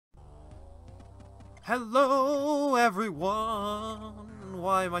Hello, everyone!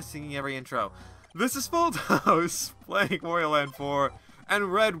 Why am I singing every intro? This is Full Dose, playing Wario Land 4,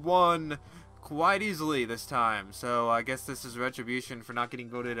 and Red won quite easily this time, so I guess this is retribution for not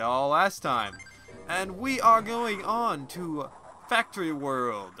getting voted at all last time. And we are going on to Factory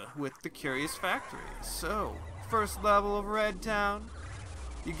World with the Curious Factory. So, first level of Red Town,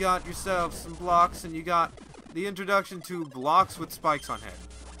 you got yourself some blocks, and you got the introduction to blocks with spikes on head.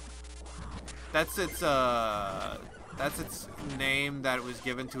 That's its name that was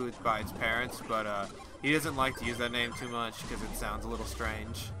given to it by its parents, but he doesn't like to use that name too much because it sounds a little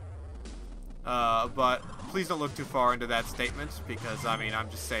strange. But please don't look too far into that statement because, I mean, I'm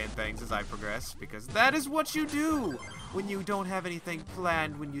just saying things as I progress because that is what you do when you don't have anything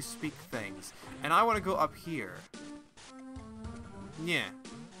planned when you speak things. And I want to go up here. Yeah.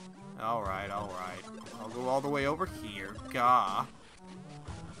 Alright, alright. I'll go all the way over here. Gah.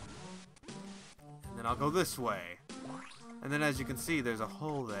 And then I'll go this way. And then as you can see, there's a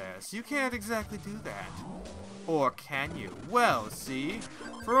hole there. So you can't exactly do that. Or can you? Well, see?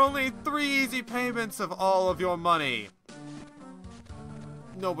 For only 3 easy payments of all of your money.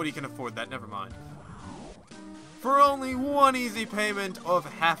 Nobody can afford that, never mind. For only 1 easy payment of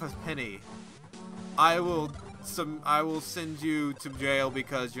half a penny. I will send you to jail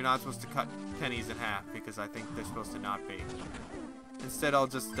because you're not supposed to cut pennies in half. Because I think they're supposed to not be. Instead, I'll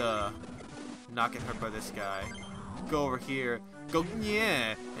just, not get hurt by this guy. Go over here. Go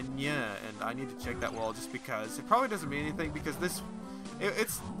yeah and yeah, and I need to check that wall just because it probably doesn't mean anything because this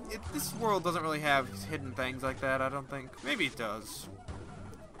world doesn't really have hidden things like that. I don't think. Maybe it does.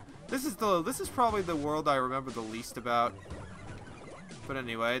 This is probably the world I remember the least about. But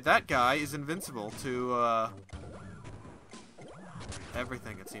anyway, that guy is invincible to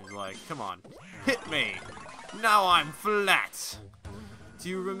everything. It seems like. Come on, hit me. Now I'm flat. Do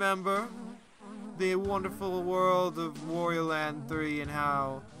you remember the wonderful world of Wario Land 3 and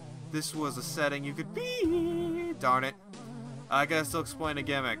how this was a setting you could be? Darn it. I guess I'll explain a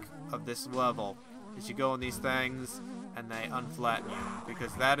gimmick of this level. Is you go in these things and they unflatten you.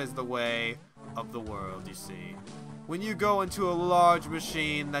 Because that is the way of the world, you see. When you go into a large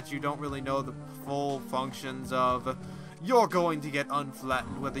machine that you don't really know the full functions of, you're going to get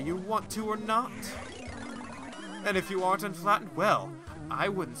unflattened whether you want to or not. And if you aren't unflattened, well, I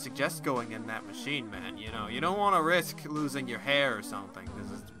wouldn't suggest going in that machine, man. You know, you don't want to risk losing your hair or something.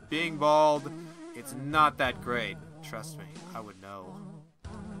 Because being bald, it's not that great. Trust me, I would know.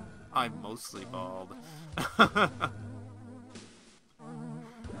 I'm mostly bald.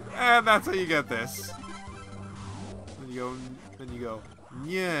 And that's how you get this. Then you go,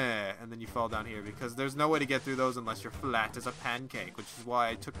 yeah, and then you fall down here because there's no way to get through those unless you're flat as a pancake, which is why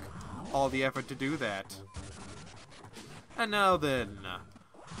I took all the effort to do that. And now then,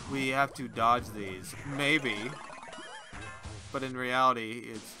 we have to dodge these. Maybe. But in reality,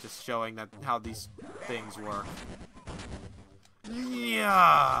 it's just showing that how these things work.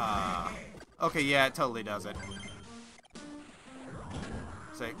 Yeah. Okay, yeah, it totally does it.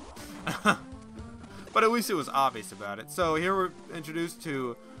 Say. But at least it was obvious about it. So here we're introduced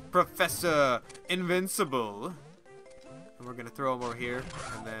to Professor Invincible. And we're going to throw him over here.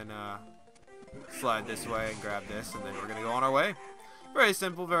 And then, slide this way and grab this, and then we're gonna go on our way. Very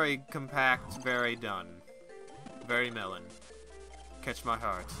simple, very compact, very done. Very melon. Catch my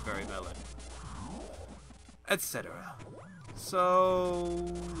heart, very melon. Etc. So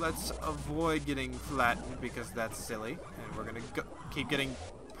let's avoid getting flattened because that's silly, and we're gonna keep getting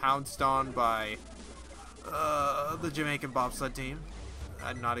pounced on by the Jamaican bobsled team.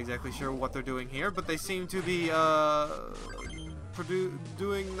 I'm not exactly sure what they're doing here, but they seem to be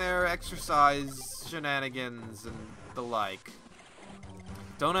doing their exercise shenanigans and the like.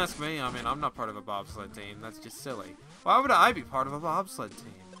 Don't ask me, I mean, I'm not part of a bobsled team, that's just silly. Why would I be part of a bobsled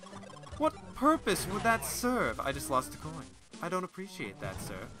team? What purpose would that serve? I just lost a coin. I don't appreciate that,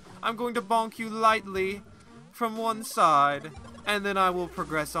 sir. I'm going to bonk you lightly from one side, and then I will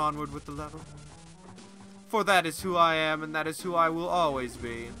progress onward with the level. For that is who I am, and that is who I will always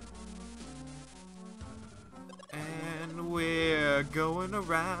be. And we're going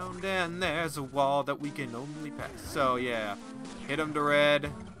around, and there's a wall that we can only pass. So yeah, hit them to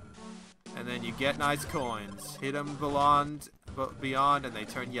red, and then you get nice coins. Hit them beyond, and they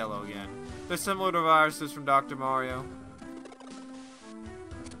turn yellow again. They're similar to viruses from Dr. Mario.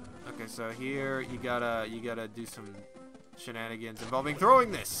 Okay, so here you gotta do some shenanigans involving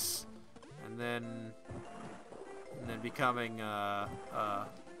throwing this, and then becoming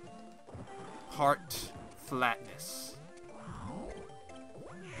heart flatness.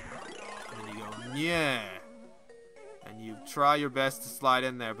 And then you go, yeah. And You try your best to slide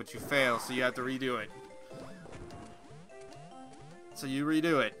in there, but you fail, so you have to redo it. So you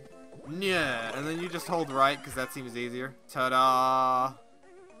redo it. Yeah, and then you just hold right, because that seems easier. Ta-da!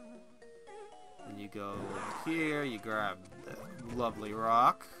 And you go here, you grab the lovely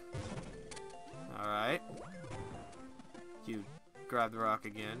rock. Alright. You grab the rock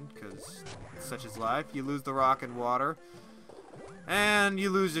again, because such is life. You lose the rock in water. And you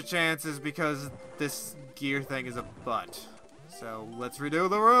lose your chances because this gear thing is a butt. So let's redo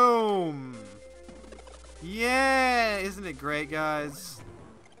the room! Yeah! Isn't it great, guys?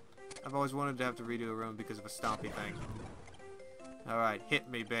 I've always wanted to have to redo a room because of a stompy thing. Alright, hit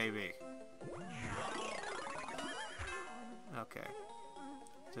me, baby. Okay.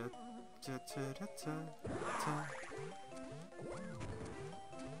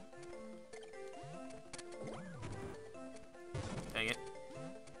 Dang it.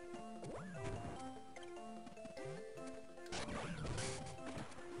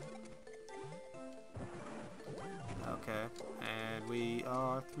 Okay, and we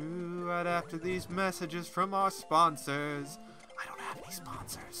are through right after these messages from our sponsors. I don't have any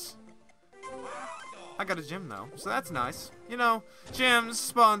sponsors. I got a gym though, so that's nice. You know, gyms,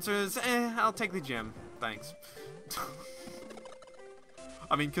 sponsors, I'll take the gym. Thanks.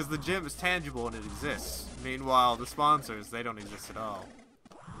 I mean, because the gym is tangible and it exists. Meanwhile, the sponsors, they don't exist at all.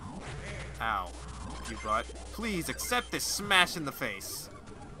 Ow. You butt. Please accept this smash in the face.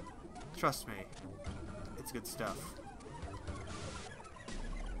 Trust me. It's good stuff.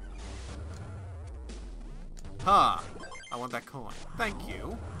 Huh. I want that coin. Thank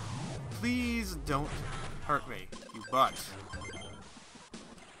you. Please don't hurt me, you butt.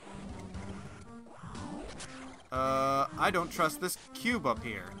 I don't trust this cube up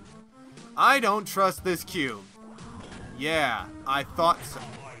here. I don't trust this cube. Yeah, I thought so.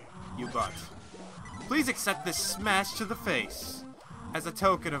 You butt. Please accept this smash to the face as a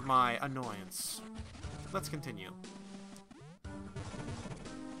token of my annoyance. Let's continue.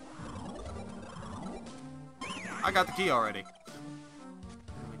 I got the key already.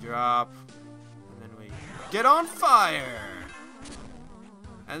 And we drop. And then we get on fire.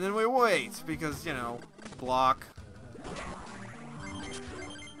 And then we wait because, you know, block.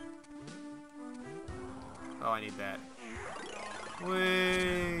 Oh, I need that.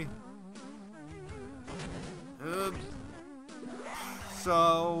 Whee!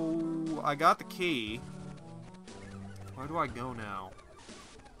 So, I got the key. Where do I go now?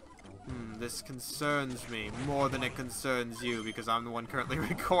 This concerns me more than it concerns you because I'm the one currently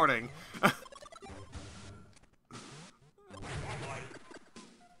recording.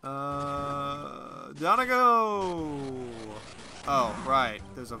 Down I go! Oh, right.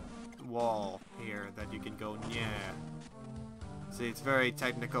 There's a wall here that you can go, yeah. See, it's very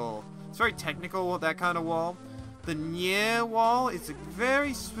technical. It's very technical, that kind of wall. The yeah wall is a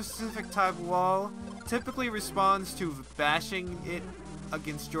very specific type of wall. Typically responds to bashing it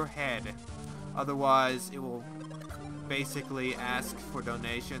against your head. Otherwise, it will basically ask for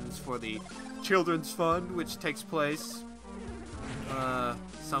donations for the Children's Fund, which takes place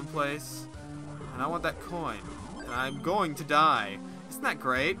someplace. And I want that coin. And I'm going to die. Isn't that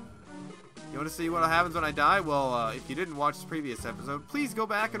great? You want to see what happens when I die? Well, if you didn't watch the previous episode, please go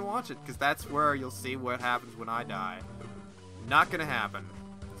back and watch it, because that's where you'll see what happens when I die. Not gonna happen.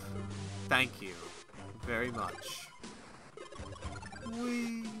 Thank you very much.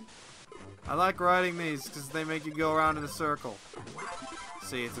 Whee! I like riding these, because they make you go around in a circle.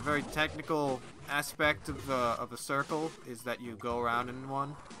 See, it's a very technical aspect of a circle, is that you go around in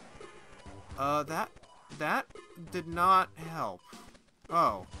one. That did not help.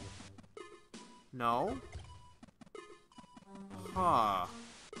 Oh. No? Huh.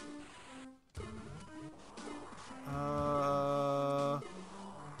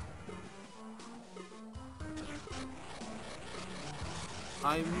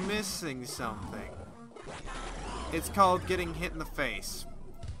 I'm missing something. It's called getting hit in the face.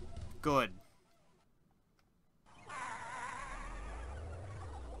 Good.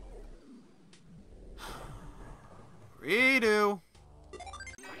 Redo.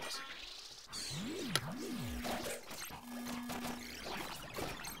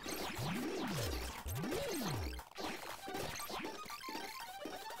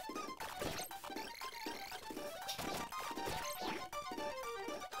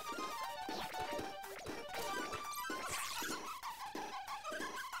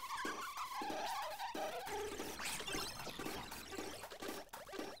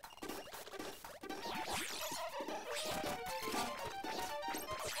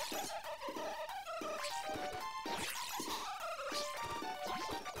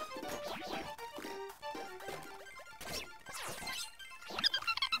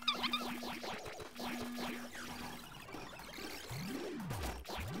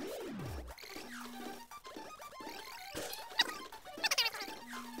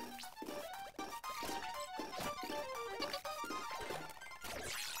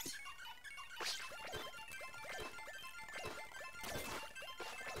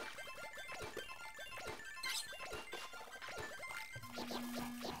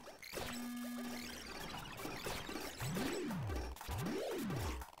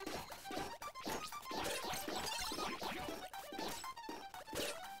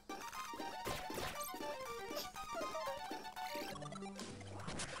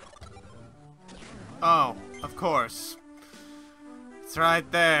 Oh, of course. It's right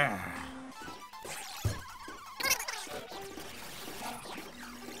there.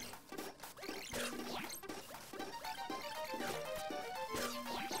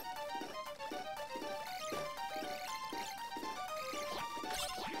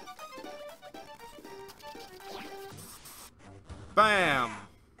 Bam!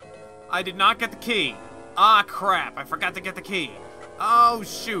 I did not get the key. Ah, crap. I forgot to get the key. Oh,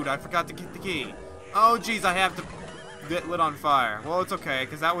 shoot. I forgot to get the key. Oh, jeez. I have to get lit on fire. Well, it's okay,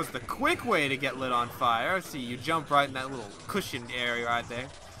 because that was the quick way to get lit on fire. See, you jump right in that little cushioned area right there.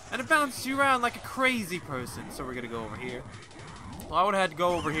 And it bounces you around like a crazy person. So we're going to go over here. Well, I would have had to go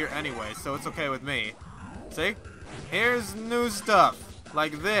over here anyway, so it's okay with me. See? Here's new stuff.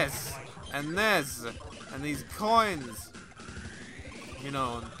 Like this. And this. And these coins. You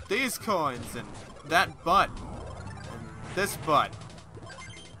know, these coins, and that butt, and this butt,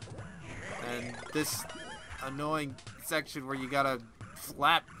 and this annoying section where you gotta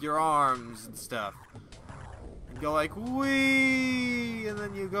flap your arms and stuff, and go like, wee, and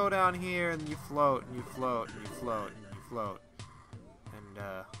then you go down here, and you float, and you float, and you float, and you float,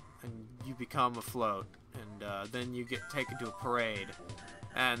 and you become a float, and then you get taken to a parade.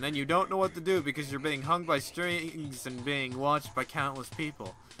 And then you don't know what to do because you're being hung by strings and being watched by countless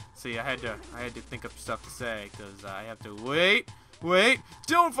people. See, I had to think up stuff to say because I have to wait,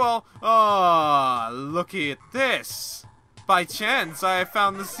 don't fall. Oh, looky at this! By chance, I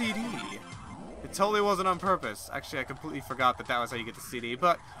found the CD. It totally wasn't on purpose. Actually, I completely forgot that was how you get the CD,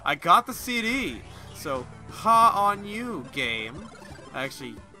 but I got the CD. So, ha on you, game.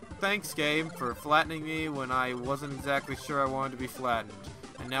 Actually, thanks, game, for flattening me when I wasn't exactly sure I wanted to be flattened.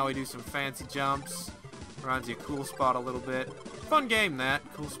 And now we do some fancy jumps. Reminds you of Cool Spot a little bit. Fun game, that.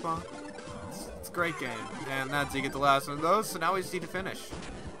 Cool Spot. It's a great game. And that's you get the last one of those, so now we just need to finish.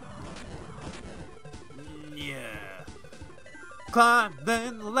 Yeah.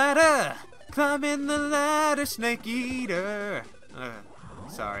 Climbing the ladder. Climbing the ladder, Snake Eater.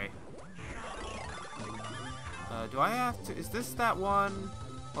 Sorry. Do I have to... Is this that one?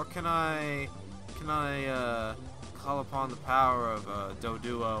 Or can I call upon the power of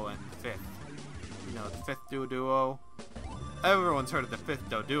Doduo and Fifth? You know, the Fifth Doduo? Everyone's heard of the Fifth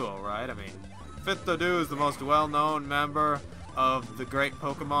Doduo, right? I mean, Fifth Doduo is the most well-known member of the great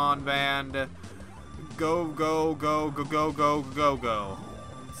Pokemon band Go, Go, Go, Go, Go, Go, Go, Go.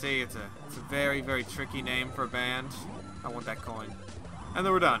 See, it's a very, very tricky name for a band. I want that coin. And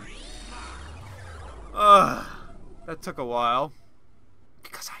then we're done. That took a while.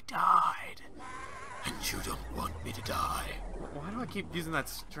 Because I died. And you don't want me to die. Why do I keep using that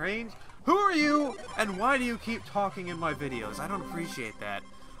strange... Who are you? And why do you keep talking in my videos? I don't appreciate that.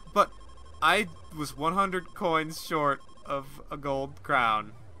 But I was 100 coins short of a gold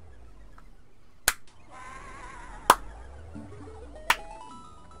crown.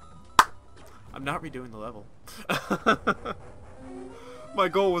 I'm not redoing the level. My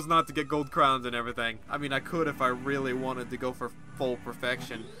goal was not to get gold crowns and everything. I mean, I could if I really wanted to go for full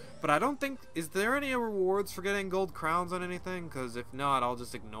perfection. But I don't think... Is there any rewards for getting gold crowns on anything? Because if not, I'll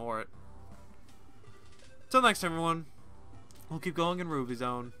just ignore it. Till next time, everyone. We'll keep going in Ruby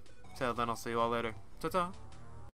Zone. Till then, I'll see you all later. Ta-ta.